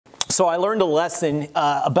So I learned a lesson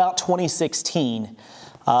about 2016.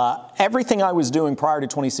 Everything I was doing prior to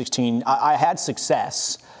 2016, I had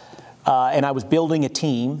success, and I was building a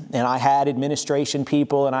team, and I had administration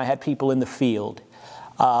people, and I had people in the field.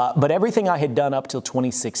 But everything I had done up till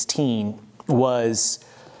 2016 was,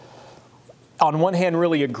 on one hand,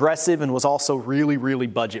 really aggressive and was also really, really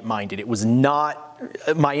budget-minded. It was not,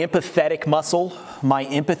 my empathetic muscle, my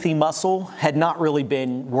empathy muscle had not really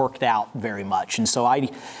been worked out very much. And so I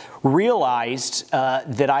realized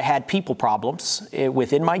that I had people problems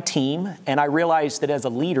within my team, and I realized that as a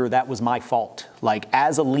leader, that was my fault. Like,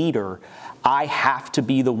 as a leader, I have to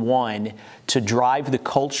be the one to drive the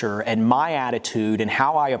culture, and my attitude and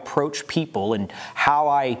how I approach people and how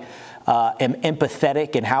I am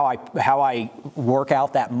empathetic and how I work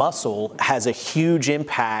out that muscle has a huge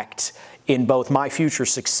impact in both my future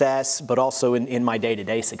success, but also in my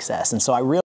day-to-day success. And so I realized